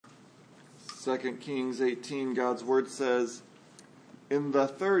2 Kings 18, God's word says, "In the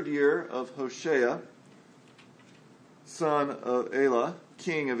 3rd year of Hoshea, son of Elah,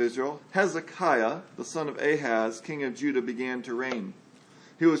 king of Israel, Hezekiah, the son of Ahaz, king of Judah, began to reign.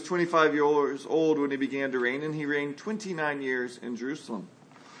 He was 25 years old when he began to reign, and he reigned 29 years in Jerusalem.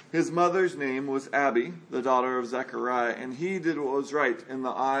 His mother's name was Abi, the daughter of Zechariah, and he did what was right in the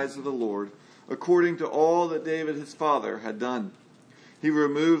eyes of the Lord, according to all that David his father had done. He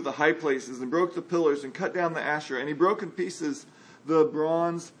removed the high places and broke the pillars and cut down the Asherah, and he broke in pieces the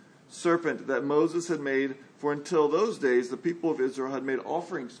bronze serpent that Moses had made, for until those days the people of Israel had made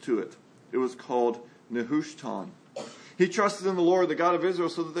offerings to it. It was called Nehushtan. He trusted in the Lord, the God of Israel,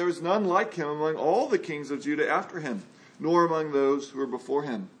 so that there was none like him among all the kings of Judah after him, nor among those who were before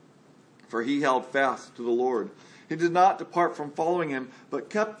him. For he held fast to the Lord. He did not depart from following him, but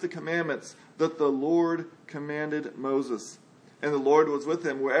kept the commandments that the Lord commanded Moses. And the Lord was with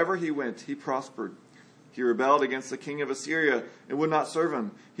him. Wherever he went, he prospered. He rebelled against the king of Assyria and would not serve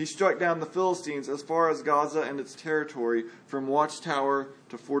him. He struck down the Philistines as far as Gaza and its territory, from watchtower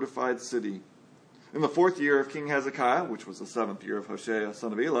to fortified city. In the 4th year of King Hezekiah, which was the 7th year of Hoshea,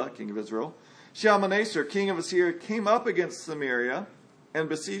 son of Elah, king of Israel, Shalmaneser, king of Assyria, came up against Samaria and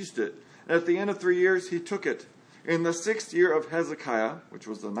besieged it. And at the end of 3 years, he took it. In the 6th year of Hezekiah, which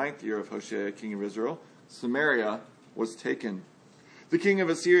was the 9th year of Hoshea, king of Israel, Samaria was taken. The king of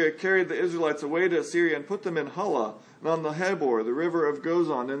Assyria carried the Israelites away to Assyria and put them in Hullah and on the Habor, the river of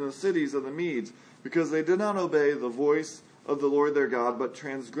Gozan, and in the cities of the Medes, because they did not obey the voice of the Lord their God, but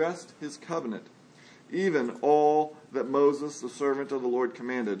transgressed his covenant. Even all that Moses, the servant of the Lord,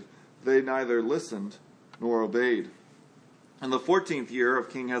 commanded, they neither listened nor obeyed. In the 14th year of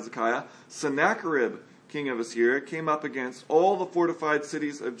King Hezekiah, Sennacherib, king of Assyria, came up against all the fortified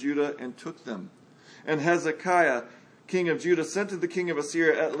cities of Judah and took them. And Hezekiah, king of Judah, sent to the king of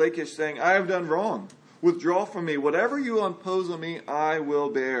Assyria at Lachish, saying, I have done wrong. Withdraw from me. Whatever you impose on me, I will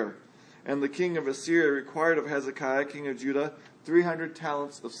bear. And the king of Assyria required of Hezekiah, king of Judah, 300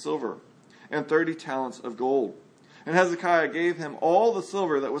 talents of silver and 30 talents of gold. And Hezekiah gave him all the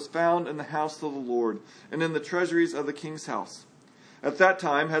silver that was found in the house of the Lord and in the treasuries of the king's house. At that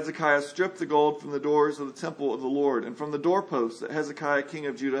time Hezekiah stripped the gold from the doors of the temple of the Lord and from the doorposts that Hezekiah, king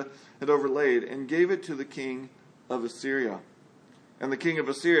of Judah, had overlaid, and gave it to the king of Assyria. And the king of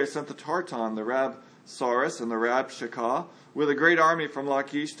Assyria sent the Tartan, the Rabsaris, and the Rabshakeh with a great army from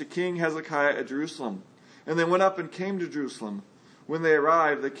Lachish to King Hezekiah at Jerusalem. And they went up and came to Jerusalem. When they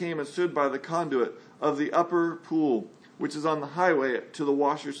arrived, they came and stood by the conduit of the upper pool, which is on the highway to the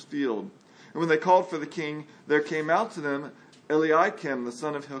washer's field. And when they called for the king, there came out to them Eliakim, the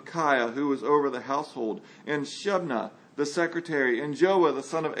son of Hilkiah, who was over the household, and Shebna, the secretary, and Joah, the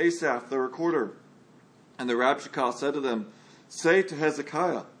son of Asaph, the recorder. And the Rabshakeh said to them, Say to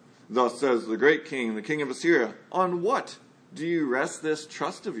Hezekiah, Thus says the great king, the king of Assyria, On what do you rest this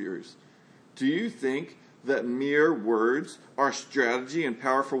trust of yours? Do you think that mere words are strategy and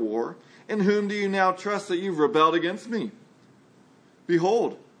power for war? In whom do you now trust that you've rebelled against me?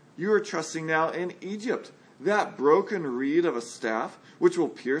 Behold, you are trusting now in Egypt, that broken reed of a staff, which will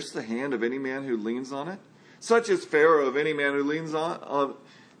pierce the hand of any man who leans on it. Such is Pharaoh of any man who leans on.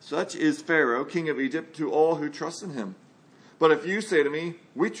 Such is Pharaoh, king of Egypt, to all who trust in him. But if you say to me,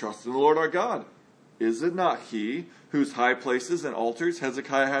 We trust in the Lord our God, is it not he whose high places and altars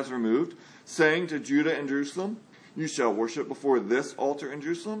Hezekiah has removed, saying to Judah and Jerusalem, You shall worship before this altar in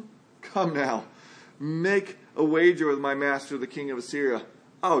Jerusalem? Come now, make a wager with my master, the king of Assyria.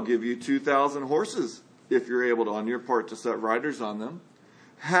 I'll give you 2,000 horses, if you're able to, on your part, to set riders on them.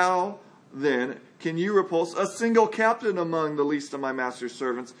 How, then, can you repulse a single captain among the least of my master's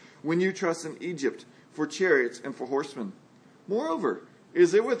servants when you trust in Egypt for chariots and for horsemen? Moreover,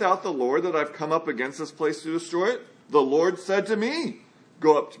 is it without the Lord that I've come up against this place to destroy it? The Lord said to me,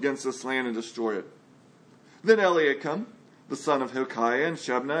 Go up against this land and destroy it. Then Eliakim, the son of Hilkiah, and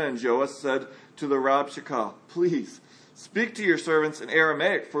Shebna and Joah said to the Rabshakeh, Please, speak to your servants in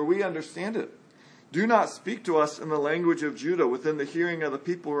Aramaic, for we understand it. Do not speak to us in the language of Judah within the hearing of the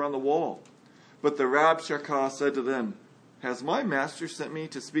people who are on the wall. But the Rabshakeh said to them, Has my master sent me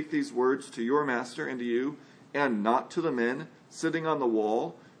to speak these words to your master and to you, and not to the men sitting on the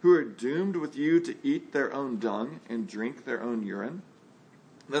wall, who are doomed with you to eat their own dung and drink their own urine?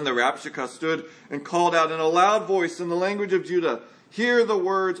 Then the Rabshakeh stood and called out in a loud voice in the language of Judah, Hear the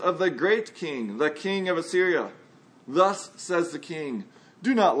words of the great king, the king of Assyria. Thus says the king,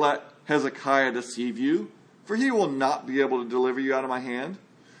 Do not let Hezekiah deceive you, for he will not be able to deliver you out of my hand.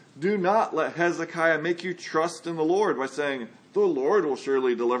 Do not let Hezekiah make you trust in the Lord by saying, The Lord will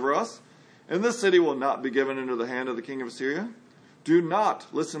surely deliver us, and this city will not be given into the hand of the king of Assyria. Do not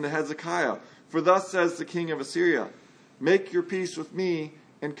listen to Hezekiah, for thus says the king of Assyria, make your peace with me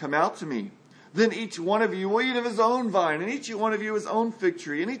and come out to me. Then each one of you will eat of his own vine, and each one of you his own fig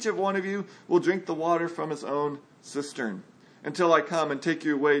tree, and each one of you will drink the water from his own cistern, until I come and take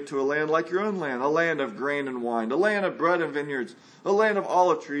you away to a land like your own land, a land of grain and wine, a land of bread and vineyards, a land of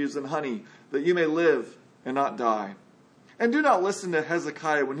olive trees and honey, that you may live and not die. And do not listen to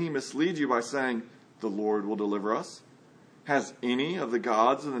Hezekiah when he misleads you by saying, the Lord will deliver us. Has any of the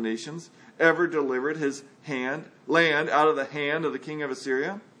gods of the nations ever delivered his land out of the hand of the king of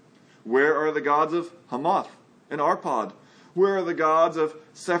Assyria? Where are the gods of Hamath and Arpad? Where are the gods of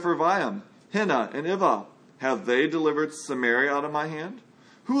Sepharvaim, Hena, and Ivah? Have they delivered Samaria out of my hand?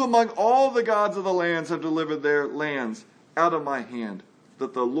 Who among all the gods of the lands have delivered their lands out of my hand,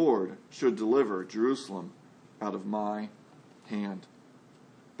 that the Lord should deliver Jerusalem out of my hand?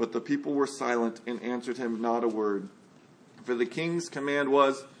 But the people were silent and answered him not a word. For the king's command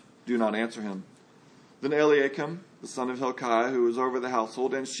was, do not answer him. Then Eliakim, the son of Hilkiah, who was over the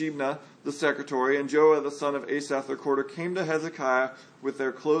household, and Shebna, the secretary, and Joah, the son of Asaph, the recorder, came to Hezekiah with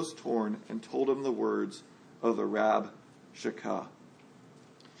their clothes torn and told him the words of the Rabshakeh.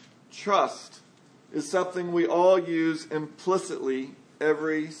 Trust is something we all use implicitly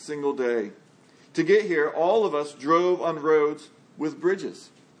every single day. To get here, all of us drove on roads with bridges.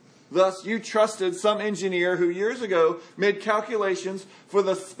 Thus, you trusted some engineer who years ago made calculations for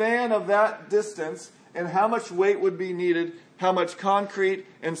the span of that distance and how much weight would be needed, how much concrete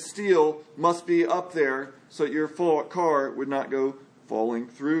and steel must be up there so that your car would not go falling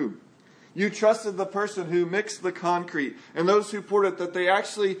through. You trusted the person who mixed the concrete and those who poured it, that they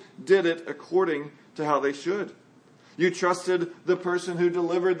actually did it according to how they should. You trusted the person who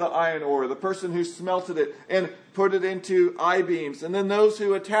delivered the iron ore, the person who smelted it and put it into I-beams, and then those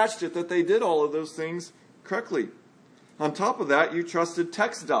who attached it, that they did all of those things correctly. On top of that, you trusted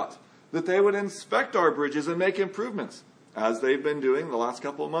TxDOT, that they would inspect our bridges and make improvements, as they've been doing the last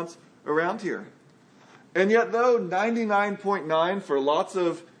couple of months around here. And yet, though 99.9 for lots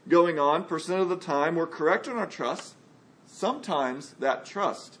of going on % of the time we're correct in our trust, sometimes that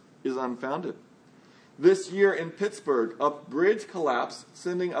trust is unfounded. This year in Pittsburgh, a bridge collapsed,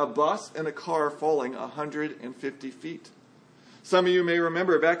 sending a bus and a car falling 150 feet. Some of you may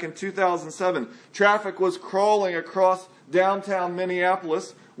remember back in 2007, traffic was crawling across downtown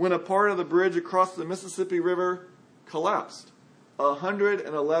Minneapolis when a part of the bridge across the Mississippi River collapsed.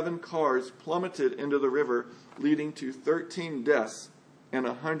 111 cars plummeted into the river, leading to 13 deaths and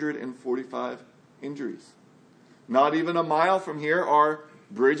 145 injuries. Not even a mile from here, our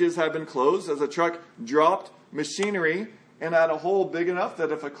bridges have been closed as a truck dropped machinery and had a hole big enough that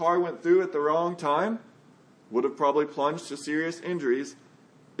if a car went through at the wrong time, would have probably plunged to serious injuries,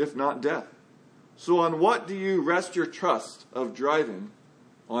 if not death. So on what do you rest your trust of driving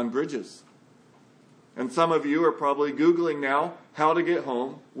on bridges? And some of you are probably Googling now how to get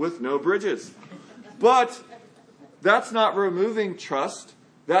home with no bridges. But that's not removing trust.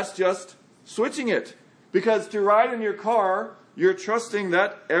 That's just switching it. Because to ride in your car, you're trusting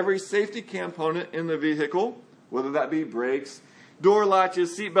that every safety component in the vehicle, whether that be brakes, door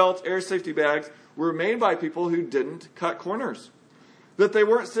latches, seat belts, air safety bags, were made by people who didn't cut corners. That they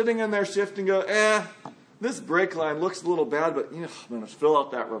weren't sitting in their shift and go, this brake line looks a little bad, but I'm going to fill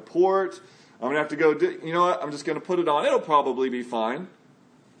out that report. I'm going to have to go, I'm just going to put it on. It'll probably be fine.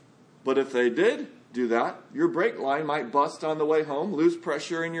 But if they did do that, your brake line might bust on the way home, lose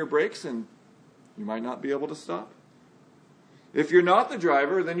pressure in your brakes, and you might not be able to stop. If you're not the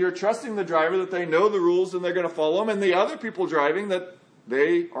driver, then you're trusting the driver that they know the rules and they're going to follow them, and the other people driving that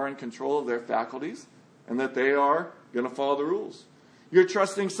they are in control of their faculties and that they are going to follow the rules. You're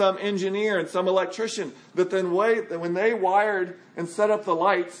trusting some engineer and some electrician that then when they wired and set up the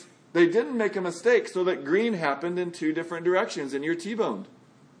lights, they didn't make a mistake so that green happened in 2 different directions and you're T-boned.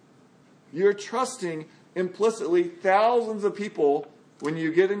 You're trusting implicitly thousands of people when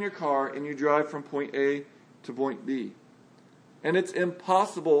you get in your car and you drive from point A to point B. And it's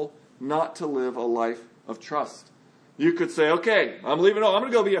impossible not to live a life of trust. You could say, okay, I'm leaving home. I'm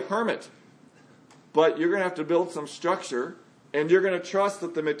going to go be a hermit. But you're going to have to build some structure, and you're going to trust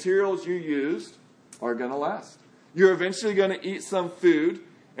that the materials you used are going to last. You're eventually going to eat some food,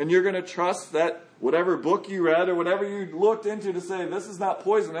 and you're going to trust that whatever book you read or whatever you looked into to say this is not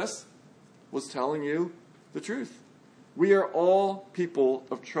poisonous was telling you the truth. We are all people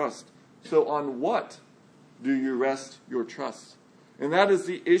of trust. So on what do you rest your trust? And that is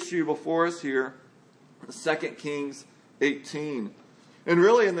the issue before us here, 2 Kings 18. And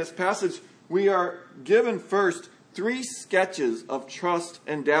really in this passage, we are given first three sketches of trust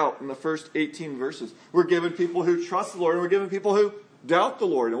and doubt in the first 18 verses. We're given people who trust the Lord, and we're given people who doubt the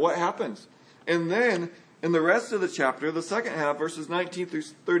Lord, and what happens. And then, in the rest of the chapter, the second half, verses 19 through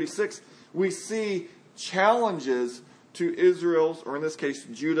 36, we see challenges to Israel's, or in this case,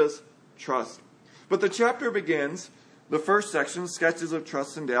 Judah's trust. But the chapter begins, the first section, sketches of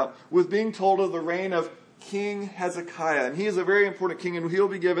trust and doubt, with being told of the reign of King Hezekiah. And he is a very important king, and he'll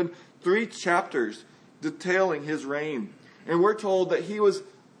be given 3 chapters detailing his reign. And we're told that he was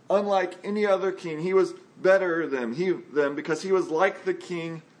unlike any other king. He was better than them because he was like the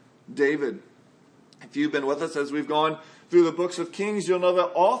King David. If you've been with us as we've gone through the books of Kings, you'll know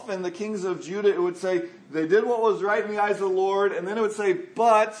that often the kings of Judah, it would say, they did what was right in the eyes of the Lord, and then it would say,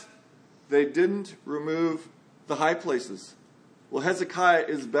 but they didn't remove the high places. Well, Hezekiah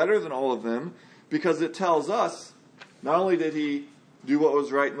is better than all of them because it tells us, not only did he do what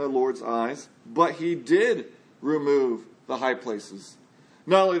was right in the Lord's eyes, but he did remove the high places.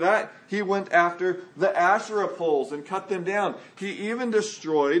 Not only that, he went after the Asherah poles and cut them down. He even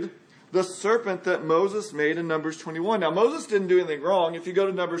destroyed the serpent that Moses made in Numbers 21. Now, Moses didn't do anything wrong. If you go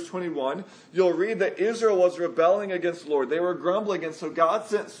to Numbers 21, you'll read that Israel was rebelling against the Lord. They were grumbling, and so God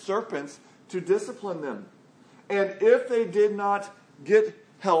sent serpents to discipline them. And if they did not get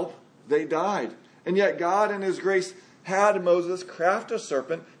help, they died. And yet God in his grace had Moses craft a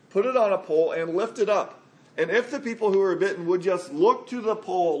serpent, put it on a pole, and lift it up. And if the people who were bitten would just look to the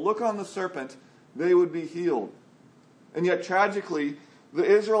pole, look on the serpent, they would be healed. And yet tragically, the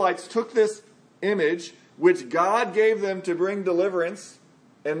Israelites took this image, which God gave them to bring deliverance,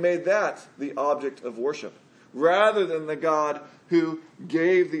 and made that the object of worship, rather than the God who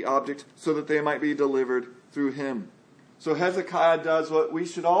gave the object so that they might be delivered through him. So Hezekiah does what we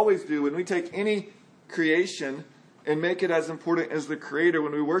should always do when we take any creation and make it as important as the Creator.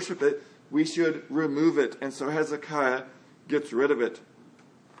 When we worship it, we should remove it. And so Hezekiah gets rid of it.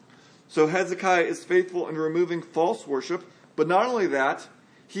 So Hezekiah is faithful in removing false worship. But not only that,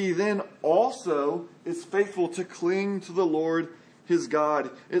 he then also is faithful to cling to the Lord his God.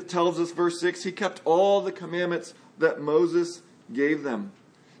 It tells us, verse 6, he kept all the commandments that Moses gave them.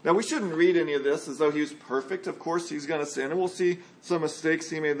 Now, we shouldn't read any of this as though he was perfect. Of course, he's going to sin, and we'll see some mistakes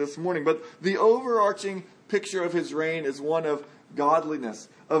he made this morning. But the overarching picture of his reign is one of godliness,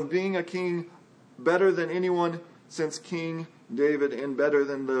 of being a king better than anyone since King David and better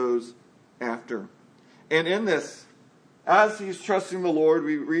than those after. And in this, as he's trusting the Lord,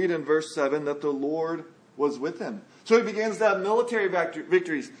 we read in verse 7 that the Lord was with him. So he begins to have military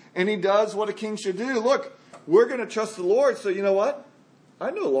victories, and he does what a king should do. Look, we're going to trust the Lord, so you know what? I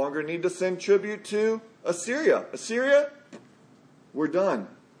no longer need to send tribute to Assyria. Assyria, we're done.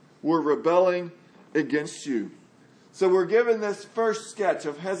 We're rebelling against you. So we're given this first sketch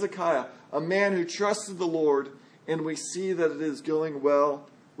of Hezekiah, a man who trusted the Lord, and we see that it is going well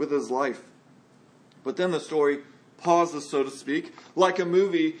with his life. But then the story pauses, so to speak. Like a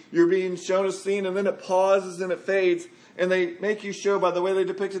movie, you're being shown a scene, and then it pauses and it fades, and they make you show, by the way they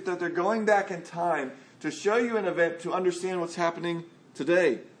depict it, that they're going back in time to show you an event to understand what's happening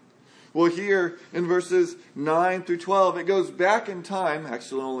today. Well, here in verses 9 through 12, it goes back in time,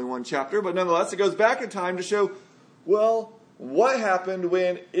 actually only one chapter, but nonetheless, it goes back in time to show, well, what happened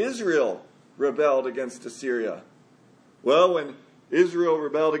when Israel rebelled against Assyria? Well, when Israel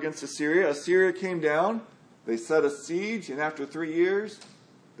rebelled against Assyria, Assyria came down, they set a siege, and after 3 years,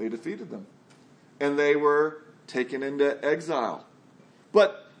 they defeated them. And they were taken into exile.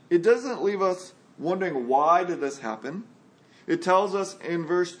 But it doesn't leave us wondering, why did this happen? It tells us in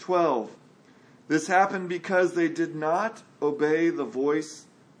verse 12, this happened because they did not obey the voice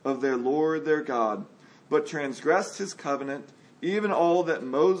of their Lord their God, but transgressed his covenant, even all that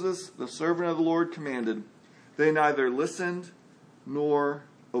Moses, the servant of the Lord, commanded. They neither listened nor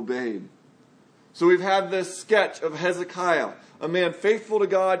obeyed. So we've had this sketch of Hezekiah, a man faithful to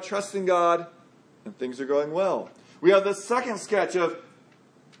God, trusting God, and things are going well. We have the second sketch of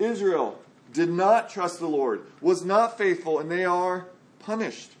Israel did not trust the Lord, was not faithful, and they are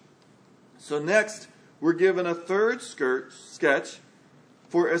punished. So next, we're given a third sketch,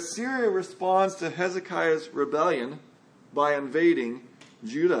 for Assyria responds to Hezekiah's rebellion by invading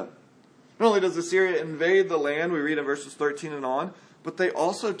Judah. Not only does Assyria invade the land, we read in verses 13 and on, but they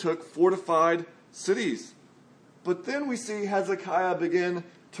also took fortified cities. But then we see Hezekiah begin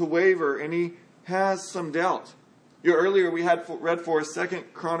to waver, and he has some doubt. Earlier we had read for us 2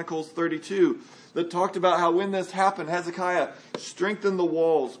 Chronicles 32 that talked about how when this happened, Hezekiah strengthened the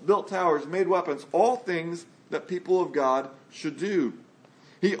walls, built towers, made weapons, all things that people of God should do.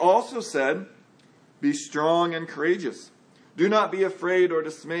 He also said, be strong and courageous. Do not be afraid or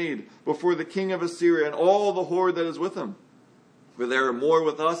dismayed before the king of Assyria and all the horde that is with him. For there are more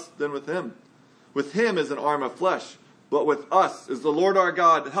with us than with him. With him is an arm of flesh, but with us is the Lord our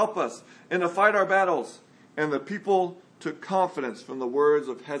God to help us and to fight our battles. And the people took confidence from the words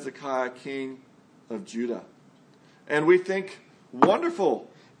of Hezekiah, king of Judah. And we think, wonderful.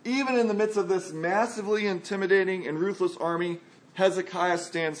 Even in the midst of this massively intimidating and ruthless army, Hezekiah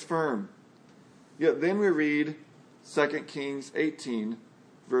stands firm. Yet then we read 2 Kings 18,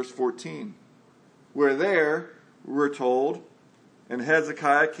 verse 14, where there we're told, and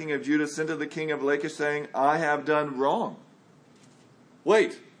Hezekiah, king of Judah, sent to the king of Lachish, saying, I have done wrong.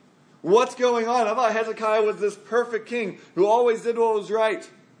 Wait, what's going on? I thought Hezekiah was this perfect king who always did what was right.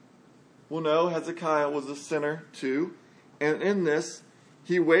 Well, no, Hezekiah was a sinner too, and in this,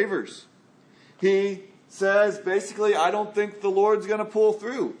 he wavers. He says, basically, I don't think the Lord's going to pull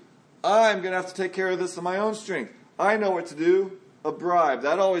through. I'm going to have to take care of this in my own strength. I know what to do. A bribe.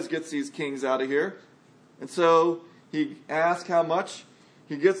 That always gets these kings out of here. And so he asks how much.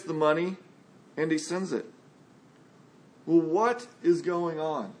 He gets the money, and he sends it. Well, what is going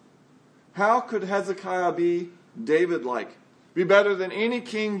on? How could Hezekiah be David-like? Be better than any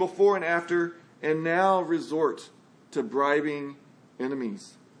king before and after, and now resort to bribing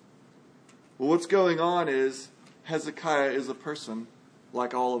enemies? Well, what's going on is Hezekiah is a person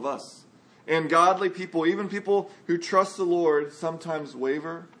like all of us. And godly people, even people who trust the Lord, sometimes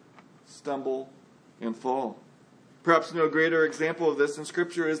waver, stumble, and fall. Perhaps no greater example of this in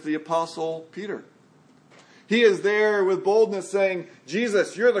Scripture is the Apostle Peter. He is there with boldness saying,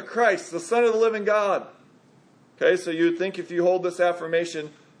 Jesus, you're the Christ, the Son of the living God. Okay, so you'd think if you hold this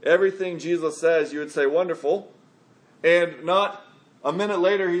affirmation, everything Jesus says, you would say, wonderful. And not a minute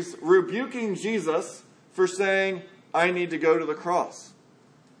later, he's rebuking Jesus for saying, I need to go to the cross.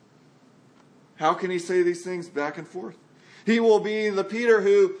 How can he say these things back and forth? He will be the Peter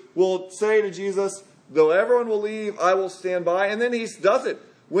who will say to Jesus, though everyone will leave, I will stand by. And then he does it.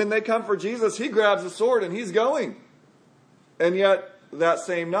 When they come for Jesus, he grabs a sword and he's going. And yet, that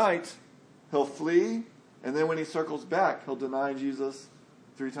same night, he'll flee. And then when he circles back, he'll deny Jesus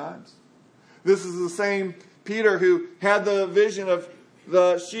 3 times. This is the same Peter who had the vision of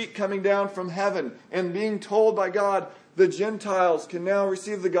the sheet coming down from heaven and being told by God, the Gentiles can now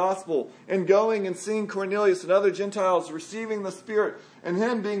receive the gospel, and going and seeing Cornelius and other Gentiles receiving the Spirit, and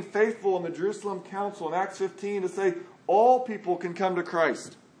him being faithful in the Jerusalem council in Acts 15 to say all people can come to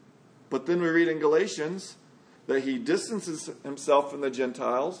Christ. But then we read in Galatians that he distances himself from the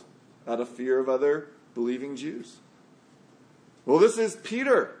Gentiles out of fear of other believing Jews. Well, this is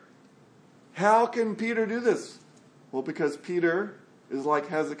Peter. How can Peter do this? Well, because Peter is like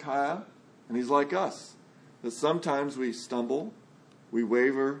Hezekiah, and he's like us. That sometimes we stumble, we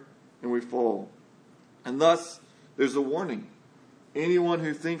waver, and we fall. And thus, there's a warning. Anyone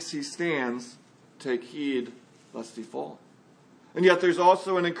who thinks he stands, take heed lest he fall. And yet there's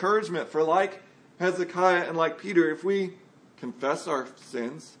also an encouragement for, like Hezekiah and like Peter, if we confess our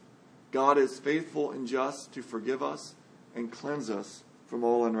sins, God is faithful and just to forgive us and cleanse us from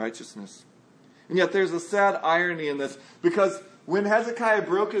all unrighteousness. And yet there's a sad irony in this, because when Hezekiah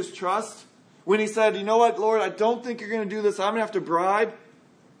broke his trust, when he said, you know what, Lord, I don't think you're going to do this. I'm going to have to bribe.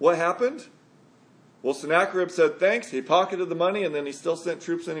 What happened? Well, Sennacherib said thanks. He pocketed the money, and then he still sent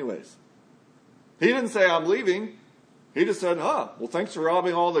troops anyways. He didn't say, I'm leaving. He just said, well, thanks for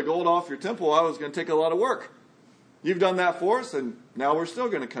robbing all the gold off your temple. I was going to take a lot of work. You've done that for us, and now we're still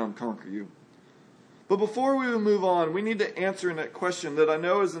going to come conquer you. But before we move on, we need to answer that question that I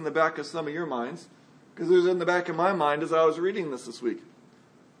know is in the back of some of your minds, because it was in the back of my mind as I was reading this week.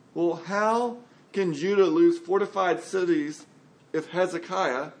 Well, how can Judah lose fortified cities if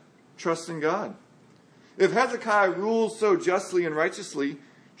Hezekiah trusts in God? If Hezekiah rules so justly and righteously,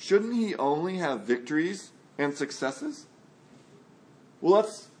 shouldn't he only have victories and successes? Well,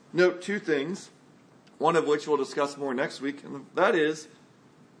 let's note 2 things, one of which we'll discuss more next week, and that is,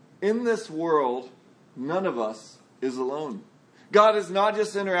 in this world, none of us is alone. God is not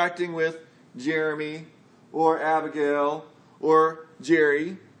just interacting with Jeremy or Abigail or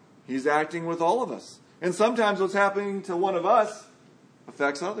Jerry. He's acting with all of us. And sometimes what's happening to one of us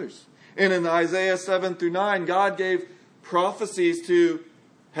affects others. And in Isaiah 7 through 9, God gave prophecies to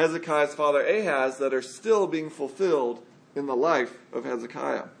Hezekiah's father Ahaz that are still being fulfilled in the life of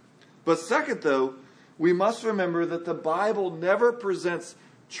Hezekiah. But second, though, we must remember that the Bible never presents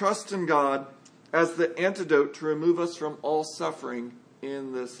trust in God as the antidote to remove us from all suffering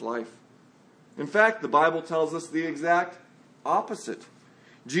in this life. In fact, the Bible tells us the exact opposite.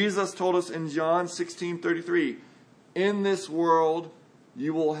 Jesus told us in John 16:33, in this world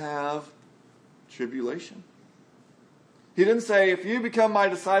you will have tribulation. He didn't say, if you become my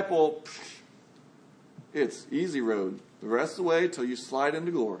disciple, it's easy road the rest of the way till you slide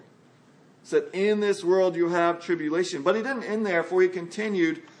into glory. He said, in this world you have tribulation. But he didn't end there, for he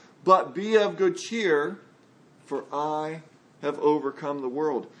continued, but be of good cheer, for I have overcome the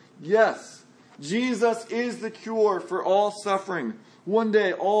world. Yes, Jesus is the cure for all suffering. One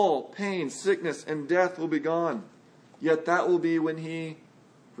day all pain, sickness, and death will be gone. Yet that will be when he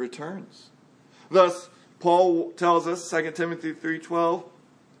returns. Thus, Paul tells us, 2 Timothy 3:12,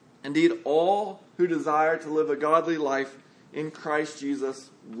 indeed, all who desire to live a godly life in Christ Jesus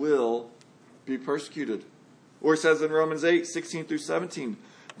will be persecuted. Or it says in Romans 8:16-17,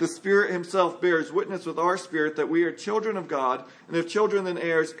 the Spirit himself bears witness with our spirit that we are children of God, and if children then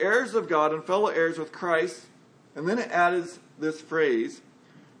heirs, heirs of God, and fellow heirs with Christ. And then it adds this phrase,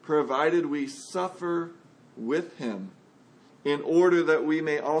 provided we suffer with him, in order that we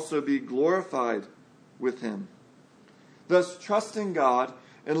may also be glorified with him. Thus, trusting God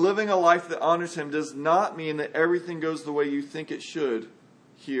and living a life that honors him does not mean that everything goes the way you think it should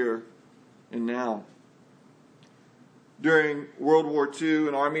here and now. During World War II,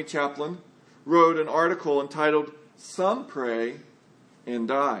 an army chaplain wrote an article entitled, Some Pray and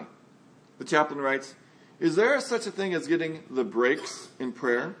Die. The chaplain writes, is there such a thing as getting the breaks in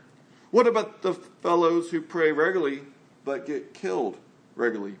prayer? What about the fellows who pray regularly but get killed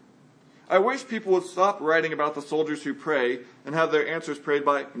regularly? I wish people would stop writing about the soldiers who pray and have their answers prayed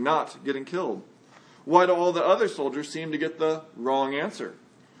by not getting killed. Why do all the other soldiers seem to get the wrong answer?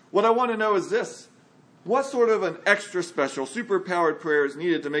 What I want to know is this. What sort of an extra special, superpowered prayer is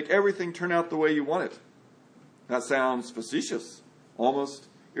needed to make everything turn out the way you want it? That sounds facetious, almost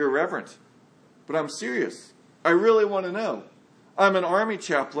irreverent. But I'm serious. I really want to know. I'm an army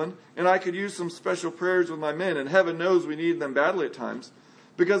chaplain, and I could use some special prayers with my men, and heaven knows we need them badly at times.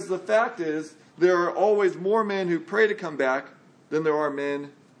 Because the fact is, there are always more men who pray to come back than there are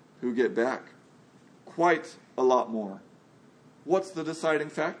men who get back. Quite a lot more. What's the deciding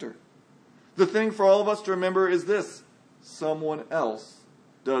factor? The thing for all of us to remember is this. Someone else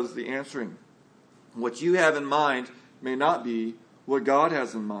does the answering. What you have in mind may not be what God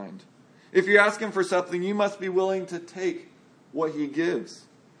has in mind. If you ask him for something, you must be willing to take what he gives.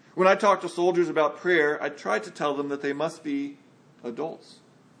 When I talk to soldiers about prayer, I try to tell them that they must be adults.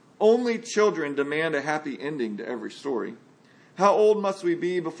 Only children demand a happy ending to every story. How old must we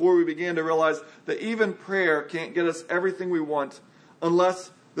be before we begin to realize that even prayer can't get us everything we want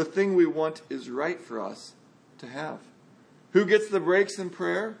unless the thing we want is right for us to have? Who gets the breaks in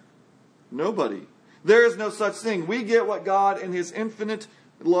prayer? Nobody. There is no such thing. We get what God in his infinite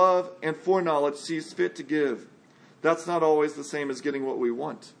love and foreknowledge sees fit to give. That's not always the same as getting what we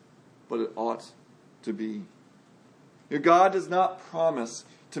want, but it ought to be. God does not promise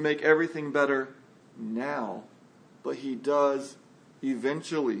to make everything better now, but he does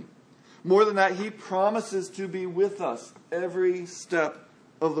eventually. More than that, he promises to be with us every step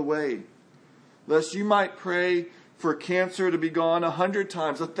of the way. Thus, you might pray for cancer to be gone 100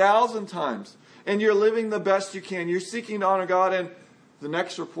 times, 1,000 times, and you're living the best you can. You're seeking to honor God, and the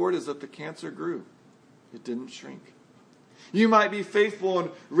next report is that the cancer grew. It didn't shrink. You might be faithful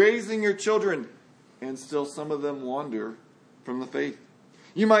in raising your children, and still some of them wander from the faith.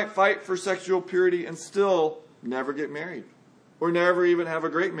 You might fight for sexual purity and still never get married, or never even have a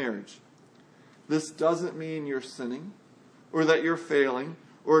great marriage. This doesn't mean you're sinning, or that you're failing,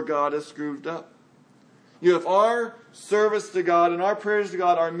 or God is screwed up. If our service to God and our prayers to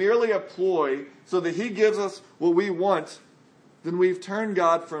God are merely a ploy so that he gives us what we want, then we've turned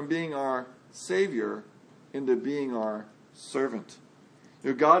God from being our Savior into being our servant.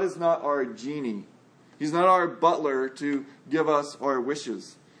 God is not our genie. He's not our butler to give us our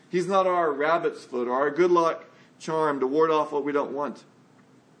wishes. He's not our rabbit's foot or our good luck charm to ward off what we don't want.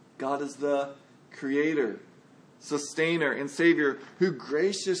 God is the Creator, Sustainer, and Savior who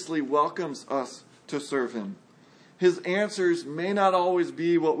graciously welcomes us to serve him. His answers may not always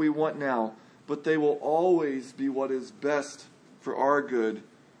be what we want now, but they will always be what is best for our good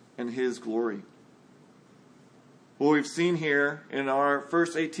and his glory. Well, we've seen here in our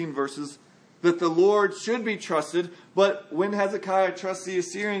first 18 verses that the Lord should be trusted, but when Hezekiah trusts the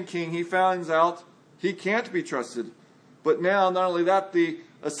Assyrian king, he finds out he can't be trusted. But now, not only that, the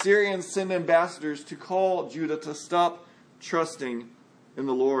Assyrians send ambassadors to call Judah to stop trusting in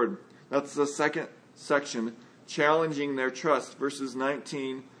the Lord. That's the second section, challenging their trust, verses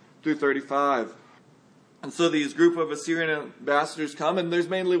 19 through 35. And so these group of Assyrian ambassadors come, and there's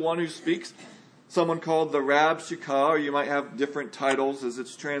mainly one who speaks, someone called the Rabshakeh, or you might have different titles as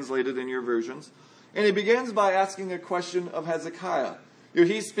it's translated in your versions. And he begins by asking a question of Hezekiah.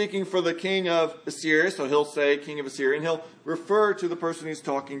 He's speaking for the king of Assyria, so he'll say king of Assyria, and he'll refer to the person he's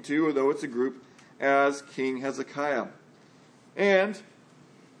talking to, although it's a group, as King Hezekiah. And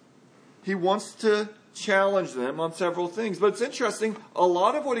he wants to challenge them on several things. But it's interesting, a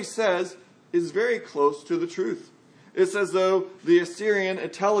lot of what he says is very close to the truth. It's as though the Assyrian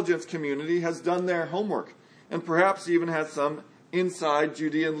intelligence community has done their homework, and perhaps even has some inside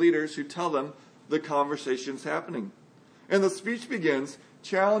Judean leaders who tell them the conversation's happening. And the speech begins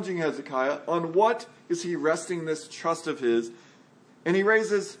challenging Hezekiah on what is he resting this trust of his. And he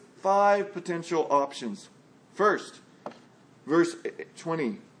raises 5 potential options. First, verse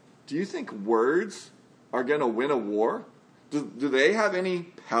 20. Do you think words are going to win a war? Do they have any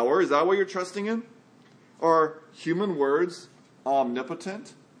power? Is that what you're trusting in? Are human words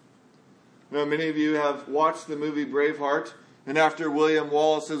omnipotent? Many of you have watched the movie Braveheart, and after William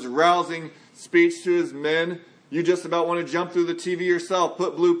Wallace's rousing speech to his men, you just about want to jump through the TV yourself,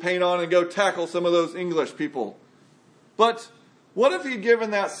 put blue paint on, and go tackle some of those English people. But what if he'd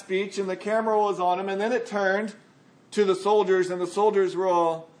given that speech and the camera was on him, and then it turned to the soldiers, and the soldiers were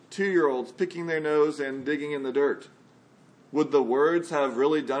all 2-year-olds picking their nose and digging in the dirt? Would the words have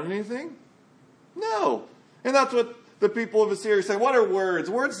really done anything? No. And that's what the people of Assyria say. What are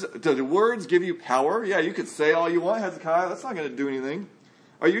words? Do words give you power? Yeah, you could say all you want, Hezekiah. That's not going to do anything.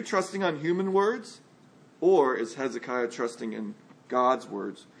 Are you trusting on human words? Or is Hezekiah trusting in God's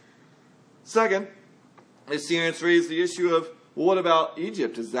words? Second, the Assyrians raised the issue of, well, what about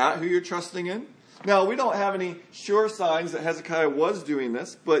Egypt? Is that who you're trusting in? Now, we don't have any sure signs that Hezekiah was doing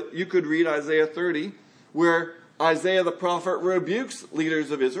this, but you could read Isaiah 30, where Isaiah the prophet rebukes leaders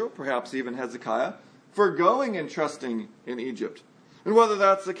of Israel, perhaps even Hezekiah, for going and trusting in Egypt. And whether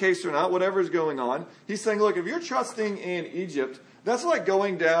that's the case or not, whatever's going on, he's saying, look, if you're trusting in Egypt, that's like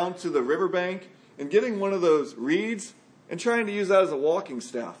going down to the riverbank and getting one of those reeds and trying to use that as a walking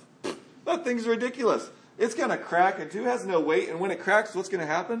staff. That thing's ridiculous. It's going to crack in two, has no weight, and when it cracks, what's going to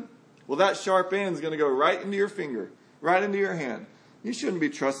happen? Well, that sharp end is going to go right into your finger, right into your hand. You shouldn't be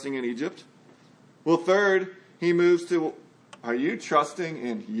trusting in Egypt. Well, third, he moves to, are you trusting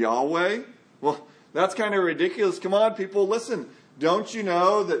in Yahweh? Well, that's kind of ridiculous. Come on, people, listen. Don't you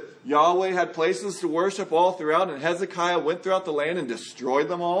know that Yahweh had places to worship all throughout, and Hezekiah went throughout the land and destroyed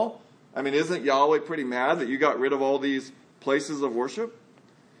them all? I mean, isn't Yahweh pretty mad that you got rid of all these places of worship?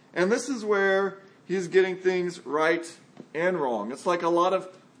 And this is where he's getting things right and wrong. It's like a lot of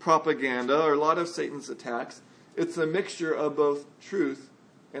propaganda or a lot of Satan's attacks. It's a mixture of both truth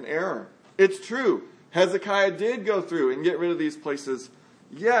and error. It's true. Hezekiah did go through and get rid of these places.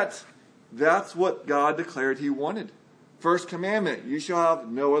 Yet, that's what God declared he wanted. First commandment, you shall have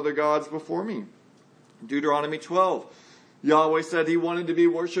no other gods before me. Deuteronomy 12, Yahweh said he wanted to be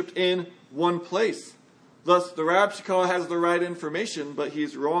worshipped in one place. Thus, the Rabshakeh has the right information, but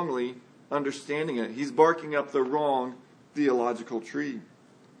he's wrongly understanding it. He's barking up the wrong theological tree.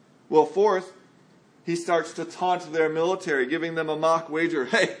 Well, fourth, he starts to taunt their military, giving them a mock wager.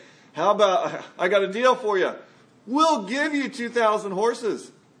 Hey, how about, I got a deal for you. We'll give you 2,000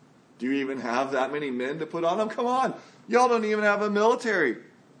 horses. Do you even have that many men to put on them? Come on. Y'all don't even have a military.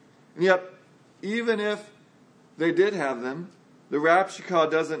 And yet, even if they did have them, the Rabshakeh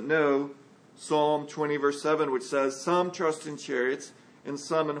doesn't know Psalm 20 verse 7, which says, some trust in chariots and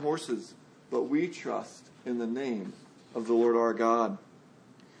some in horses, but we trust in the name of the Lord our God.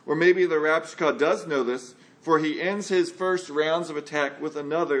 Or maybe the Rabshakeh does know this, for he ends his first rounds of attack with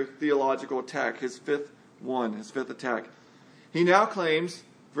another theological attack, his fifth attack. He now claims,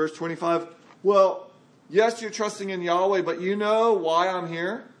 verse 25, well, yes, you're trusting in Yahweh, but you know why I'm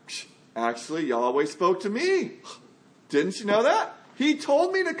here? Actually, Yahweh spoke to me. Didn't you know that? He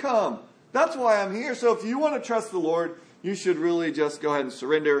told me to come. That's why I'm here. So if you want to trust the Lord, you should really just go ahead and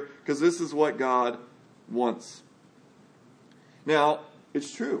surrender, because this is what God wants. Now,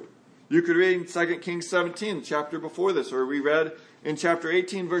 it's true. You could read in 2 Kings 17, the chapter before this, or we read in chapter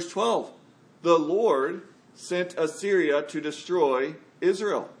 18, verse 12. The Lord sent Assyria to destroy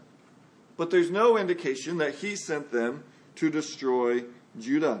Israel. But there's no indication that he sent them to destroy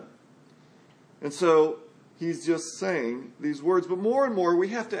Judah. And so he's just saying these words. But more and more we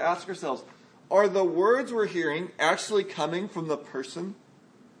have to ask ourselves, are the words we're hearing actually coming from the person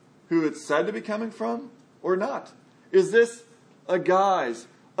who it's said to be coming from or not? Is this a guise,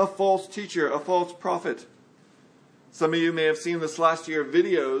 a false teacher, a false prophet? Some of you may have seen this last year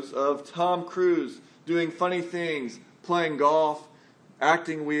videos of Tom Cruise doing funny things, playing golf,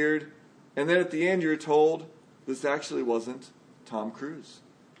 acting weird. And then at the end you're told this actually wasn't Tom Cruise.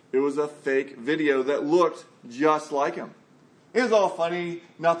 It was a fake video that looked just like him. It was all funny,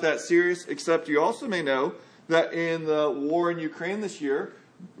 not that serious, except you also may know that in the war in Ukraine this year,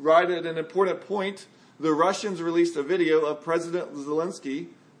 right at an important point, the Russians released a video of President Zelensky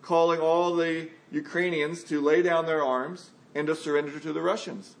calling all the Ukrainians to lay down their arms and to surrender to the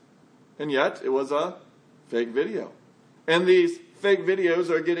Russians. And yet, it was a fake video. And these fake videos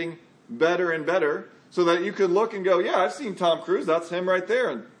are getting better and better so that you could look and go, yeah, I've seen Tom Cruise. That's him right there.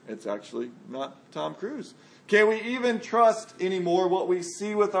 And it's actually not Tom Cruise. Can we even trust anymore what we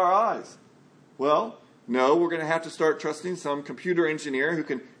see with our eyes? Well, no, we're going to have to start trusting some computer engineer who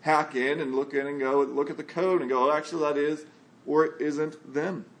can hack in and look in and go, look at the code and go, oh, actually that is or it isn't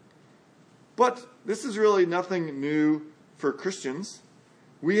them. But this is really nothing new for Christians.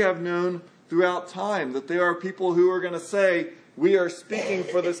 We have known throughout time that there are people who are going to say, we are speaking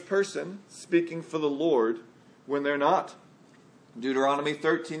for this person, speaking for the Lord, when they're not. Deuteronomy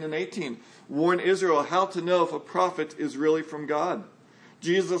 13 and 18 warn Israel how to know if a prophet is really from God.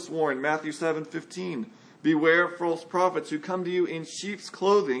 Jesus warned, Matthew 7:15, beware of false prophets who come to you in sheep's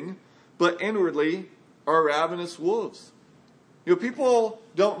clothing, but inwardly are ravenous wolves. You know, people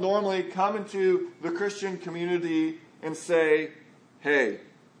don't normally come into the Christian community and say, hey,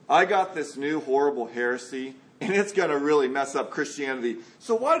 I got this new horrible heresy, and it's going to really mess up Christianity.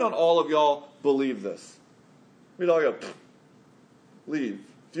 So why don't all of y'all believe this? We'd all go, leave.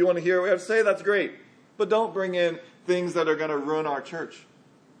 If you want to hear what we have to say, that's great. But don't bring in things that are going to ruin our church.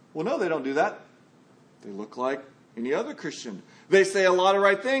 Well, no, they don't do that. They look like any other Christian. They say a lot of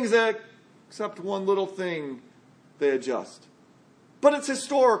right things, except one little thing they adjust. But it's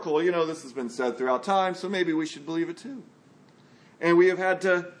historical. You know, this has been said throughout time, so maybe we should believe it too. And we have had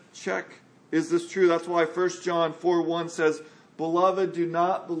to check, is this true? That's why 1 John 4:1 says, beloved, do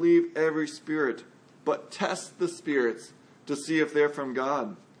not believe every spirit, but test the spirits to see if they're from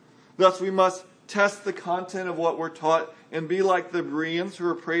God. Thus we must test the content of what we're taught and be like the Bereans who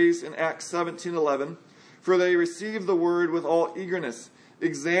are praised in Acts 17:11, for they received the word with all eagerness,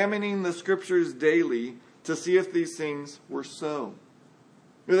 examining the scriptures daily to see if these things were so.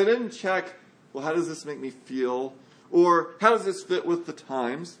 They didn't check, well, how does this make me feel? Or how does this fit with the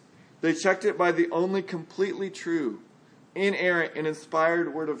times? They checked it by the only completely true, inerrant, and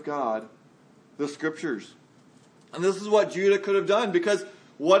inspired word of God, the scriptures. And this is what Judah could have done, because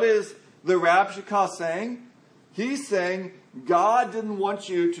what is the Rabshakeh saying? He's saying God didn't want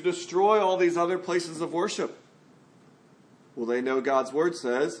you to destroy all these other places of worship. Well, they know God's word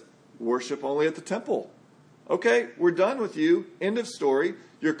says, worship only at the temple. Okay, we're done with you. End of story.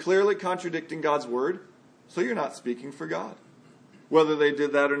 You're clearly contradicting God's word, so you're not speaking for God. Whether they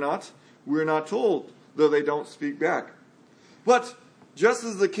did that or not, we're not told, though they don't speak back. But just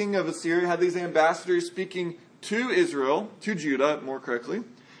as the king of Assyria had these ambassadors speaking to Israel, to Judah more correctly,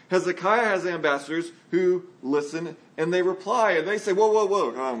 Hezekiah has ambassadors who listen and they reply and they say,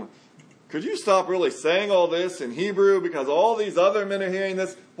 whoa, could you stop really saying all this in Hebrew because all these other men are hearing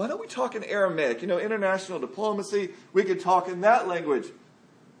this? Why don't we talk in Aramaic? You know, international diplomacy, we could talk in that language.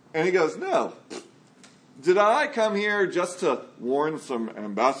 And he goes, no. Did I come here just to warn some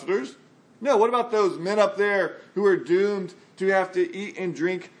ambassadors? No, what about those men up there who are doomed to have to eat and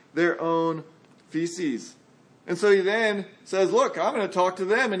drink their own feces? And so he then says, look, I'm going to talk to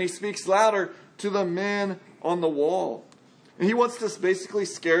them. And he speaks louder to the men on the wall. And he wants to basically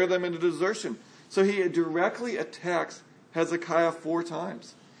scare them into desertion. So he directly attacks Hezekiah 4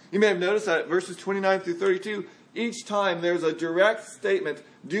 times. You may have noticed that verses 29 through 32, each time there's a direct statement,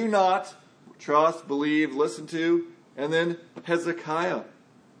 do not trust, believe, listen to, and then Hezekiah.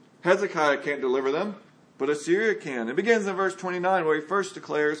 Hezekiah can't deliver them, but Assyria can. It begins in verse 29 where he first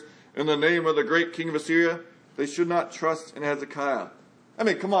declares, in the name of the great king of Assyria, they should not trust in Hezekiah. I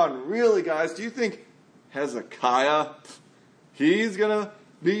mean, come on, really, guys? Do you think Hezekiah, he's going to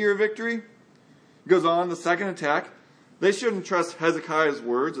be your victory? Goes on, the second attack. They shouldn't trust Hezekiah's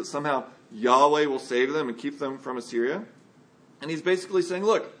words that somehow Yahweh will save them and keep them from Assyria. And he's basically saying,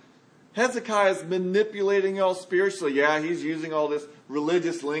 look, Hezekiah is manipulating y'all spiritually. Yeah, he's using all this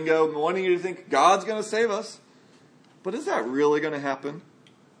religious lingo, wanting you to think God's going to save us. But is that really going to happen?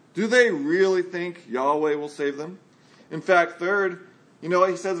 Do they really think Yahweh will save them? In fact, third, you know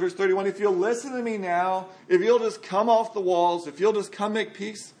what he says, verse 31, if you'll listen to me now, if you'll just come off the walls, if you'll just come make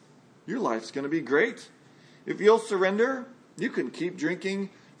peace, your life's going to be great. If you'll surrender, you can keep drinking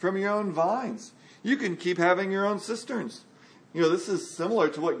from your own vines. You can keep having your own cisterns. You know, this is similar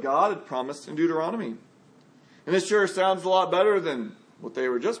to what God had promised in Deuteronomy. And it sure sounds a lot better than what they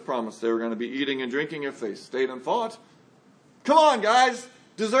were just promised they were going to be eating and drinking if they stayed and fought. Come on, guys,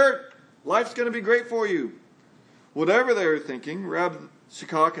 dessert. Life's going to be great for you. Whatever they were thinking,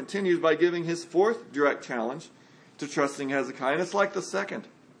 Rabshakeh continues by giving his fourth direct challenge to trusting Hezekiah. And it's like the second.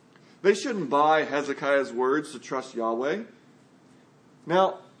 They shouldn't buy Hezekiah's words to trust Yahweh.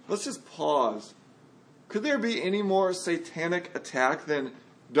 Now, let's just pause. Could there be any more satanic attack than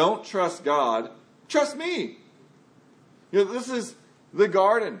don't trust God, trust me? This is the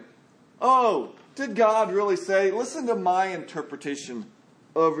garden. Oh, did God really say? Listen to my interpretation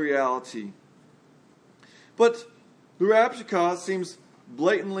of reality. But the Rabshakeh seems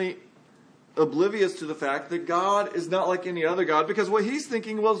blatantly oblivious to the fact that God is not like any other God, because what he's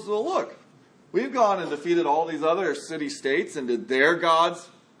thinking was, well, look, we've gone and defeated all these other city-states, and did their gods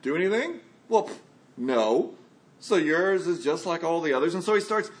do anything? Well, no. So yours is just like all the others. And so he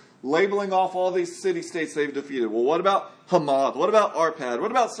starts labeling off all these city-states they've defeated. Well, what about Hamath? What about Arpad?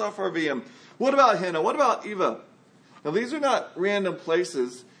 What about Sepharvaim? What about Hena? What about Eva? Now, these are not random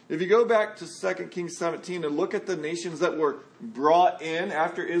places. If you go back to 2 Kings 17 and look at the nations that were brought in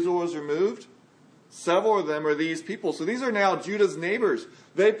after Israel was removed, several of them are these people. So these are now Judah's neighbors.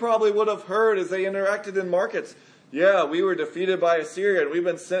 They probably would have heard as they interacted in markets, yeah, we were defeated by Assyria and we've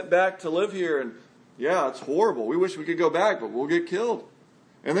been sent back to live here. And yeah, it's horrible. We wish we could go back, but we'll get killed.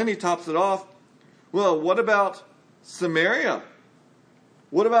 And then he tops it off. Well, what about Samaria?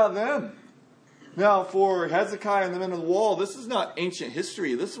 What about them? Now, for Hezekiah and the men of the wall, this is not ancient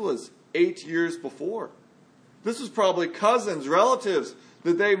history. This was 8 years before. This was probably cousins, relatives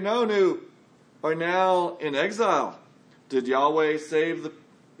that they've known who are now in exile. Did Yahweh save the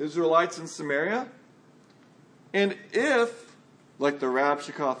Israelites in Samaria? And if, like the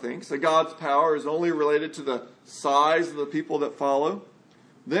Rabshakeh thinks, that God's power is only related to the size of the people that follow,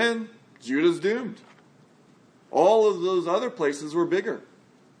 then Judah's doomed. All of those other places were bigger.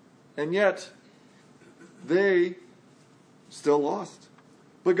 And yet, they still lost.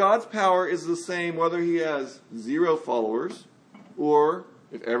 But God's power is the same whether he has 0 followers or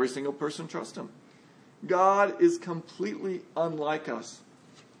if every single person trusts him. God is completely unlike us.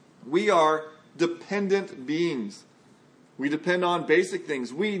 We are dependent beings. We depend on basic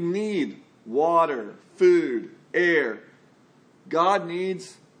things. We need water, food, air. God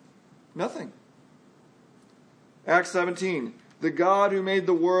needs nothing. Acts 17. The God who made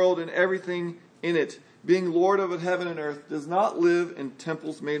the world and everything in it, being Lord of heaven and earth, does not live in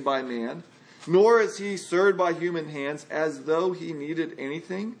temples made by man, nor is he served by human hands as though he needed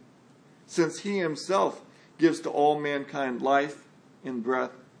anything, since he himself gives to all mankind life and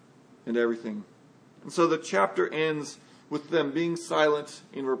breath and everything. And so the chapter ends with them being silent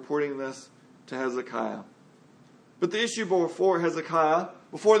in reporting this to Hezekiah. But the issue before Hezekiah,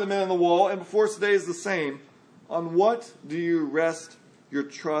 before the men on the wall, and before today is the same. On what do you rest your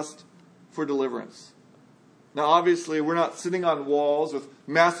trust for deliverance? Now, obviously, we're not sitting on walls with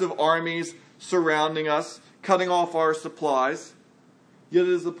massive armies surrounding us, cutting off our supplies. Yet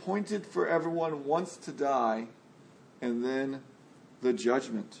it is appointed for everyone once to die, and then the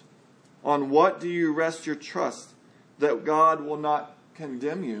judgment. On what do you rest your trust that God will not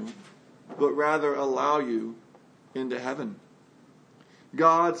condemn you, but rather allow you into heaven?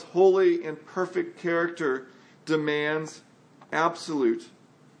 God's holy and perfect character demands absolute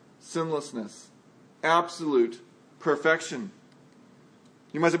sinlessness, absolute perfection.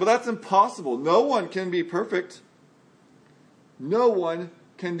 You might say, but that's impossible. No one can be perfect. No one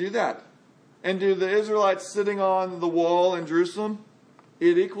can do that. And to the Israelites sitting on the wall in Jerusalem,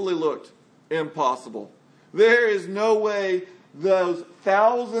 it equally looked impossible. There is no way those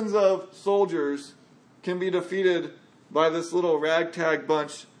thousands of soldiers can be defeated by this little ragtag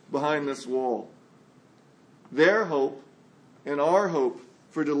bunch behind this wall. Their hope and our hope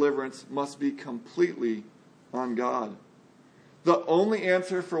for deliverance must be completely on God. The only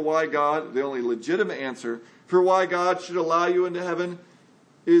answer for why God, the only legitimate answer for why God should allow you into heaven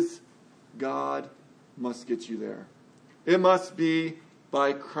is God must get you there. It must be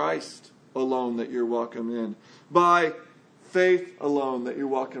by Christ alone that you're welcome in. By faith alone that you're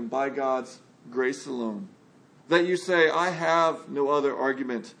welcome. By God's grace alone. That you say, I have no other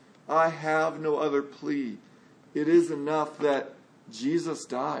argument. I have no other plea. It is enough that Jesus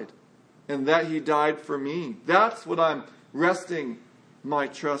died and that he died for me. That's what I'm resting my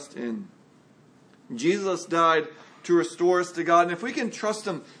trust in. Jesus died to restore us to God. And if we can trust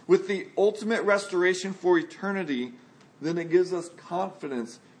him with the ultimate restoration for eternity, then it gives us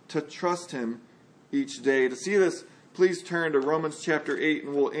confidence to trust him each day. To see this, please turn to Romans chapter 8,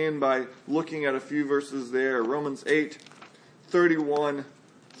 and we'll end by looking at a few verses there. Romans 8, 31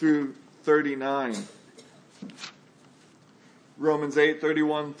 through 39. Romans 8,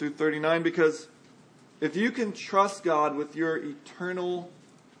 31 through 39, because if you can trust God with your eternal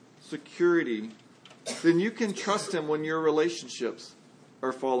security, then you can trust him when your relationships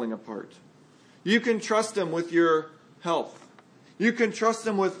are falling apart. You can trust him with your health. You can trust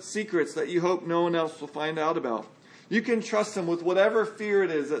Him with secrets that you hope no one else will find out about. You can trust Him with whatever fear it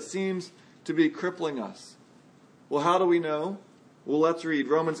is that seems to be crippling us. Well, how do we know? Well, let's read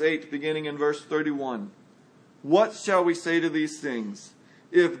Romans 8, beginning in verse 31. What shall we say to these things?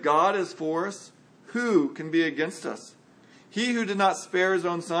 If God is for us, who can be against us? He who did not spare His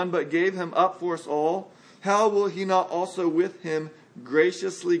own Son, but gave Him up for us all, how will He not also with Him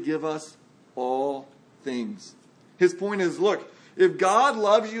graciously give us all things? His point is, look, if God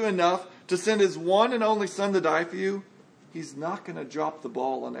loves you enough to send His one and only Son to die for you, He's not going to drop the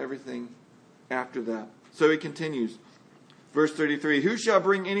ball on everything after that. So he continues. Verse 33, who shall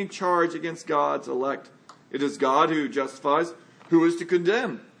bring any charge against God's elect? It is God who justifies. Who is to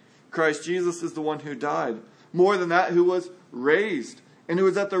condemn? Christ Jesus is the one who died. More than that, who was raised, and who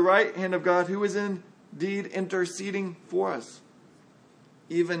is at the right hand of God, who is indeed interceding for us.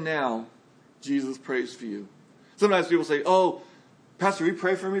 Even now, Jesus prays for you. Sometimes people say, oh, Pastor, will you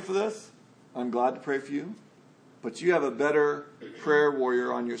pray for me for this? I'm glad to pray for you. But you have a better prayer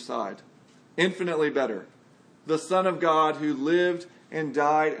warrior on your side. Infinitely better. The Son of God who lived and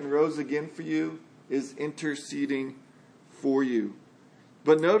died and rose again for you is interceding for you.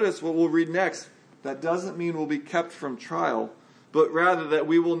 But notice what we'll read next. That doesn't mean we'll be kept from trial, but rather that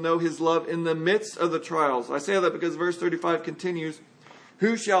we will know His love in the midst of the trials. I say that because verse 35 continues,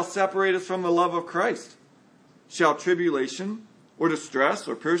 who shall separate us from the love of Christ? Shall tribulation, or distress,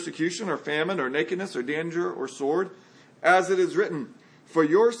 or persecution, or famine, or nakedness, or danger, or sword? As it is written, for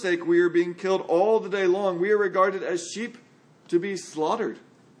your sake we are being killed all the day long. We are regarded as sheep to be slaughtered.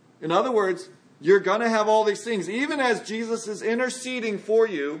 In other words, you're going to have all these things. Even as Jesus is interceding for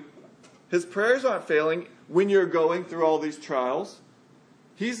you, His prayers aren't failing when you're going through all these trials.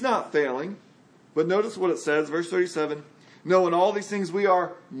 He's not failing. But notice what it says, verse 37. No, in all these things we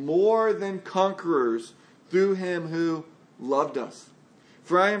are more than conquerors through Him who loved us.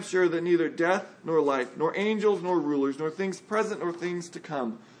 For I am sure that neither death nor life, nor angels nor rulers, nor things present nor things to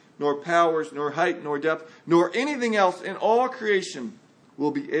come, nor powers, nor height, nor depth, nor anything else in all creation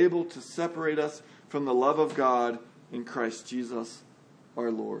will be able to separate us from the love of God in Christ Jesus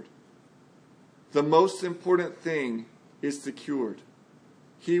our Lord. The most important thing is secured.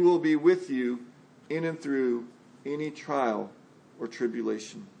 He will be with you in and through any trial or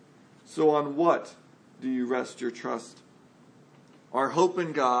tribulation. So on what do you rest your trust? Our hope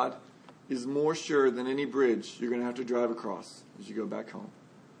in God is more sure than any bridge you're going to have to drive across as you go back home.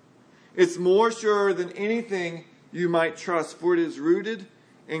 It's more sure than anything you might trust, for it is rooted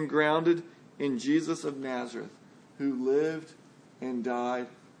and grounded in Jesus of Nazareth, who lived and died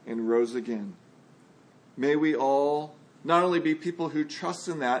and rose again. May we all not only be people who trust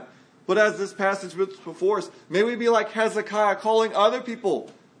in that, but as this passage puts before us, may we be like Hezekiah, calling other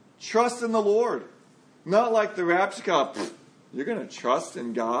people, trust in the Lord. Not like the Rapscott, you're going to trust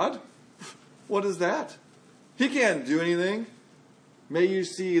in God? What is that? He can't do anything. May you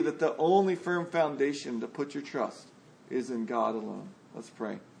see that the only firm foundation to put your trust is in God alone. Let's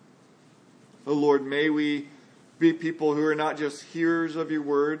pray. Oh Lord, may we be people who are not just hearers of your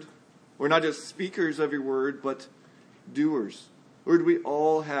word, or not just speakers of your word, but doers. Lord, we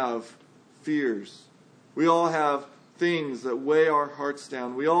all have fears. We all have things that weigh our hearts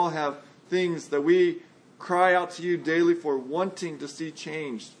down. We all have things that we cry out to you daily for, wanting to see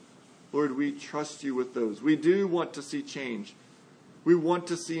changed. Lord, we trust you with those. We do want to see change. We want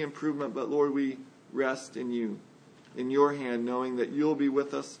to see improvement, but Lord, we rest in you, in your hand, knowing that you'll be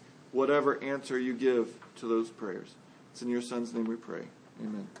with us, whatever answer you give to those prayers. It's in your Son's name we pray.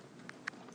 Amen.